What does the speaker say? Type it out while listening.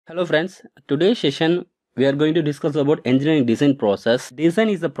Hello friends, today's session we are going to discuss about engineering design process. Design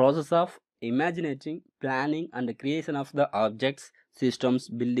is the process of imagining, planning and the creation of the objects, systems,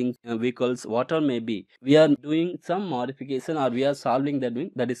 buildings, vehicles, whatever may be. We are doing some modification or we are solving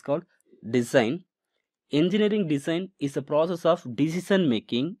that is called design. Engineering design is the process of decision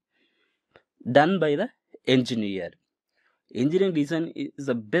making done by the engineer. Engineering design is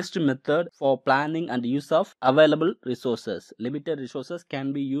the best method for planning and use of available resources. Limited resources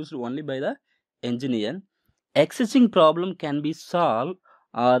can be used only by the engineer. Existing problem can be solved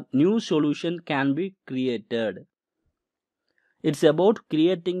or new solution can be created. It's about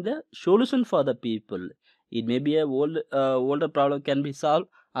creating the solution for the people. It may be a older problem can be solved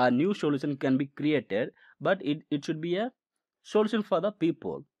or new solution can be created, but it should be a solution for the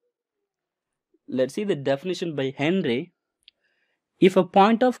people. Let's see the definition by Henry. If a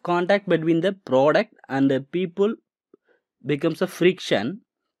point of contact between the product and the people becomes a friction,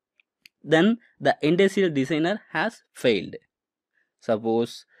 then the industrial designer has failed.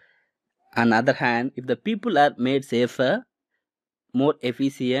 Suppose, on the other hand, if the people are made safer, more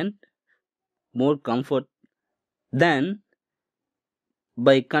efficient, more comfort, then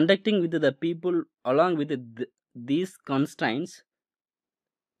by conducting with the people along with these constraints,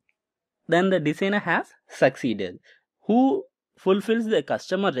 then the designer has succeeded. Who fulfills the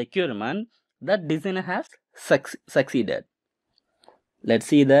customer requirement, that designer has succeeded. Let's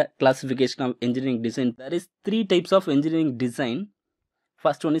see the classification of engineering design. There is three types of engineering design.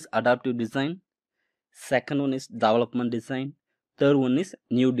 First one is adaptive design, second one is development design, third one is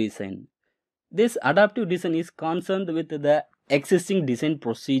new design. This adaptive design is concerned with the existing design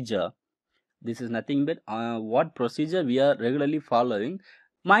procedure. This is nothing but what procedure we are regularly following.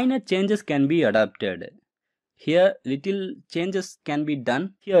 Minor changes can be adapted. Here little changes can be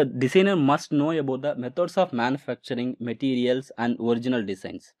done. Here designer must know about the methods of manufacturing, materials and original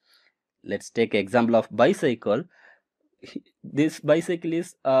designs. Let's take example of bicycle. This bicycle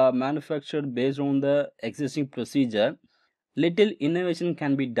is manufactured based on the existing procedure. Little innovation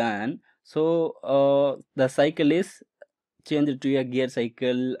can be done. So the cycle is changed to a gear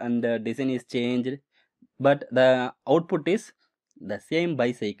cycle and the design is changed, but the output is the same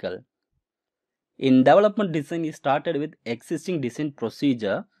bicycle. In development design is started with existing design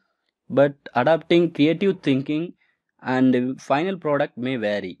procedure, but adapting creative thinking and final product may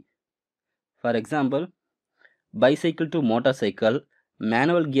vary. For example, bicycle to motorcycle,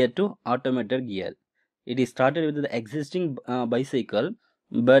 manual gear to automated gear. It is started with the existing bicycle,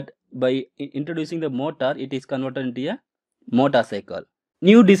 but by introducing the motor, it is converted into a motorcycle.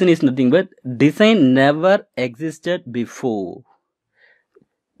 New design is nothing but design never existed before,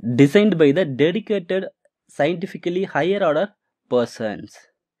 designed by the dedicated scientifically higher order persons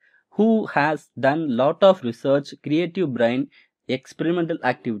who has done lot of research, creative brain, experimental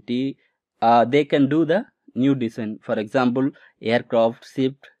activity. They can do the new design. For example, aircraft,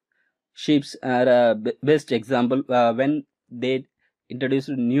 ships are a best example when they introduced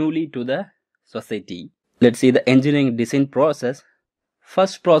newly to the society. Let's see the engineering design process.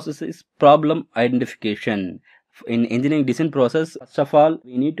 First process is problem identification. In engineering design process, first of all,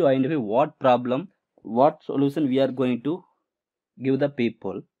 we need to identify what problem, what solution we are going to give the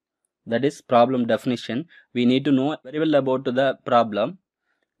people. That is problem definition. We need to know very well about the problem.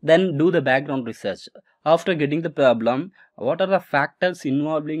 Then do the background research. After getting the problem, what are the factors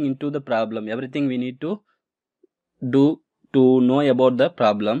involving into the problem? Everything we need to do to know about the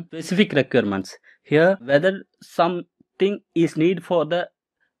problem. Specific requirements. Here, whether something is need for the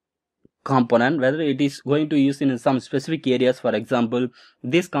component, whether it is going to use in some specific areas. For example,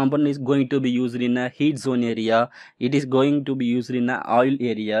 this component is going to be used in a heat zone area, it is going to be used in oil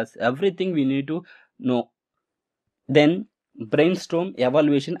areas. Everything we need to know. Then brainstorm,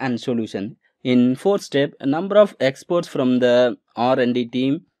 evaluation and solution. In fourth step, a number of experts from the R&D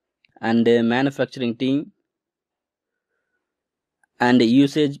team and the manufacturing team and the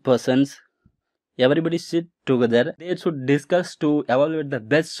usage persons, everybody sit together. They should discuss to evaluate the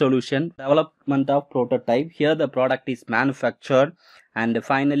best solution. Development of prototype. Here the product is manufactured and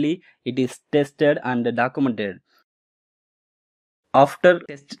finally it is tested and documented. After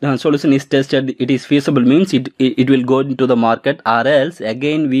solution is tested, it is feasible, means it will go into the market, or else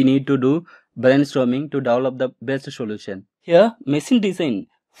again we need to do brainstorming to develop the best solution. Here machine design.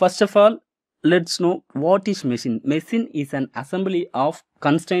 First of all, let's know what is machine. Machine is an assembly of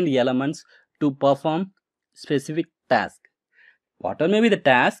constrained elements to perform specific task. Whatever may be the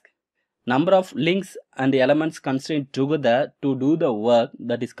task, number of links and elements constrained together to do the work,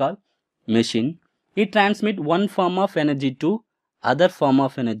 that is called machine. It transmits one form of energy to other form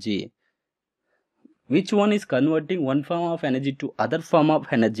of energy. which one is converting one form of energy to other form of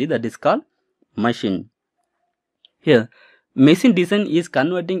energy, that is called machine. Here, machine design is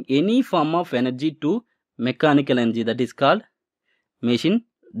converting any form of energy to mechanical energy, that is called machine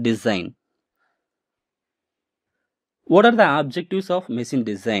design. What are the objectives of machine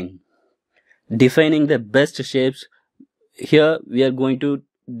design? Defining the best shapes. Here we are going to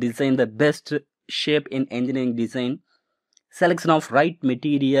design the best shape in engineering design. Selection of right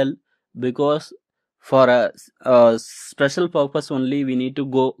material, because for a special purpose only we need to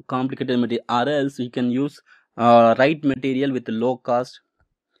go complicated material, or else we can use right material with low cost.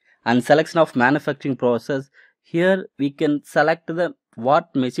 And selection of manufacturing process. Here we can select the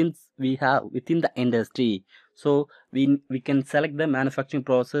what machines we have within the industry, so we can select the manufacturing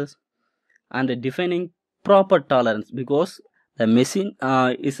process. And defining proper tolerance, because the machine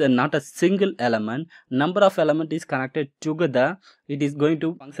is not a single element, number of element is connected together, it is going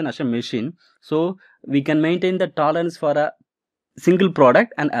to function as a machine. So we can maintain the tolerance for a single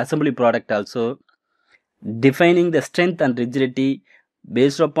product and assembly product also. Defining the strength and rigidity,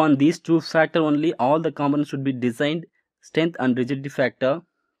 based upon these two factors only all the components should be designed, strength and rigidity factor.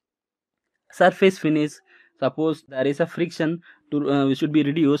 Surface finish, suppose there is a friction to should be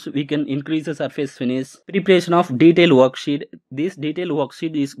reduced, we can increase the surface finish. Preparation of detailed worksheet, this detailed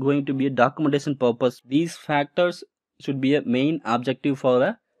worksheet is going to be a documentation purpose. These factors should be a main objective for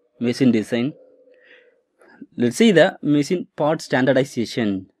a machine design. Let's see the machine part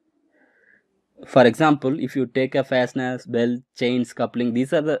standardization. For example, if you take a fasteners, belt, chains, coupling,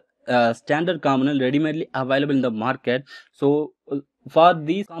 these are the standard components ready-madely available in the market. So for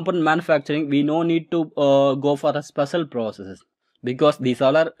these component manufacturing, we no need to go for a special processes, because these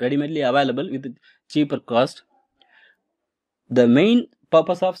all are ready-madely available with cheaper cost. The main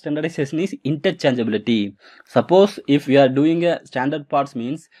purpose of standardization is interchangeability. Suppose if we are doing a standard parts,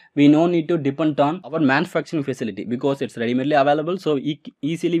 means we no need to depend on our manufacturing facility, because it's ready-madely available, so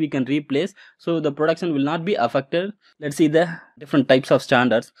easily we can replace, so the production will not be affected. Let's see the different types of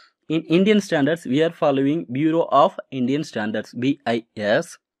standards. In Indian standards, we are following Bureau of Indian Standards,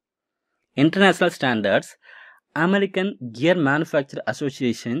 BIS. International standards, American Gear Manufacturer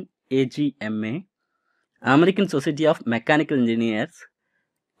Association, AGMA. American Society of Mechanical Engineers,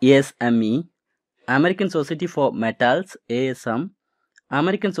 ASME. American Society for Metals, ASM.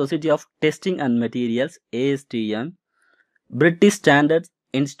 American Society of Testing and Materials, ASTM. British Standards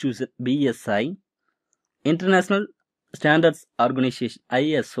Institute, BSI. International Standards Organization,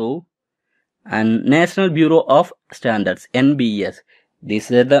 ISO. And National Bureau of Standards, NBS.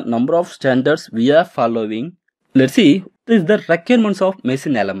 These are the number of standards we are following. Let's see what is the requirements of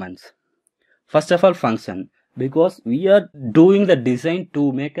machine elements. First of all, function, because we are doing the design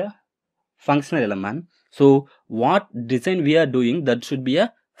to make a functional element. So what design we are doing, that should be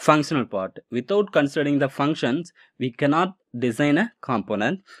a functional part. Without considering the functions, we cannot design a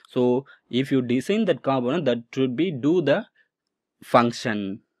component. So if you design that component, that should be do the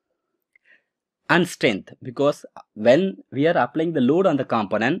function. And strength, because when we are applying the load on the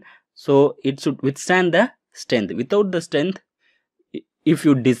component, so it should withstand the strength. Without the strength, if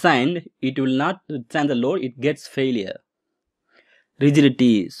you design, it will not withstand the load, it gets failure.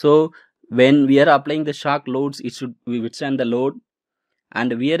 Rigidity, so when we are applying the shock loads, it should withstand the load.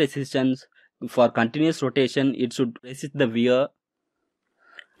 And wear resistance, for continuous rotation, it should resist the wear.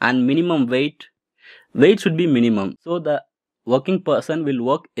 And minimum weight should be minimum, so the working person will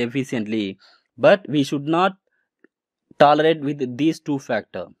work efficiently. But we should not tolerate with these two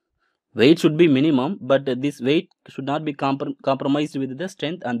factors. Weight should be minimum, but this weight should not be compromised with the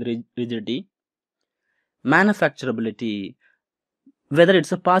strength and rigidity. Manufacturability, whether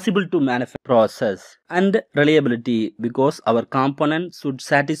it's possible to manufacture process. And reliability, because our component should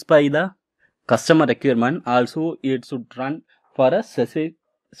satisfy the customer requirement, also it should run for a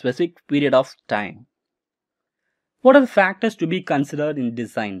specific period of time. What are the factors to be considered in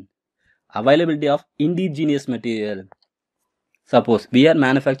design? Availability of indigenous material. Suppose we are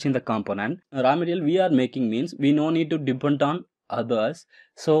manufacturing the component, raw material we are making means we no need to depend on others,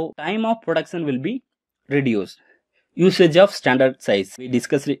 so time of production will be reduced. Usage of standard size, we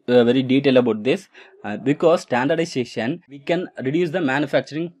discussed very detail about this, because standardization we can reduce the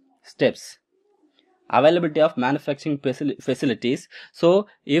manufacturing steps. Availability of manufacturing facilities, so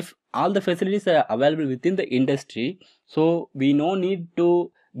if all the facilities are available within the industry, so we no need to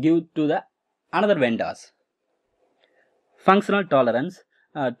give to the another vendors. Functional tolerance,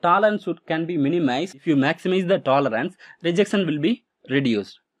 tolerance can be minimized. If you maximize the tolerance, rejection will be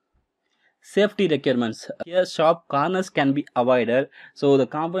reduced. Safety requirements, here sharp corners can be avoided, so the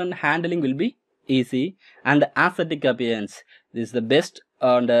component handling will be easy. And aesthetic appearance, this is the best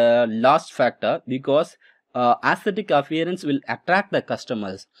and last factor, because aesthetic appearance will attract the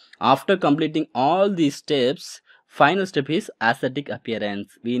customers. After completing all these steps, final step is aesthetic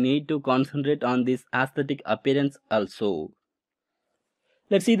appearance. We need to concentrate on this aesthetic appearance also.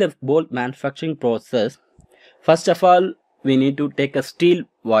 Let's see the bolt manufacturing process. First of all, we need to take a steel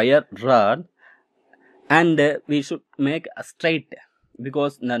wire rod, and we should make a straight,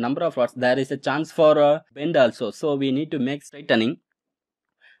 because the number of rods there is a chance for a bend also, so we need to make straightening.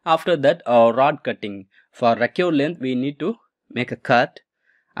 After that, rod cutting. For recurve length, we need to make a cut.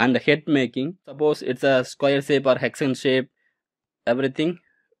 And head making, suppose it's a square shape or hexagon shape, everything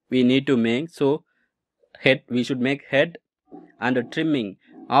we need to make. So head, we should make head. And trimming,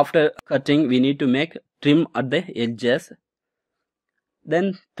 after cutting we need to make trim at the edges,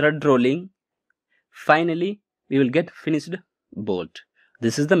 then thread rolling. Finally we will get finished bolt.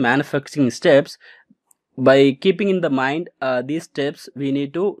 This is the manufacturing steps. By keeping in the mind these steps, we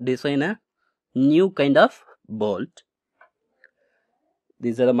need to design a new kind of bolt.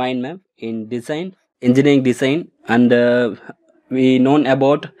 These are the mind map in design, engineering design, and we known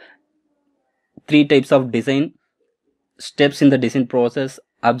about 3 types of design: steps in the design process,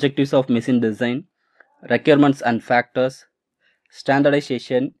 objectives of machine design, requirements and factors,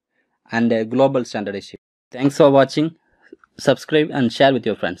 standardization, and global standardization. Thanks for watching. Subscribe and share with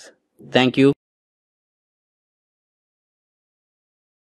your friends. Thank you.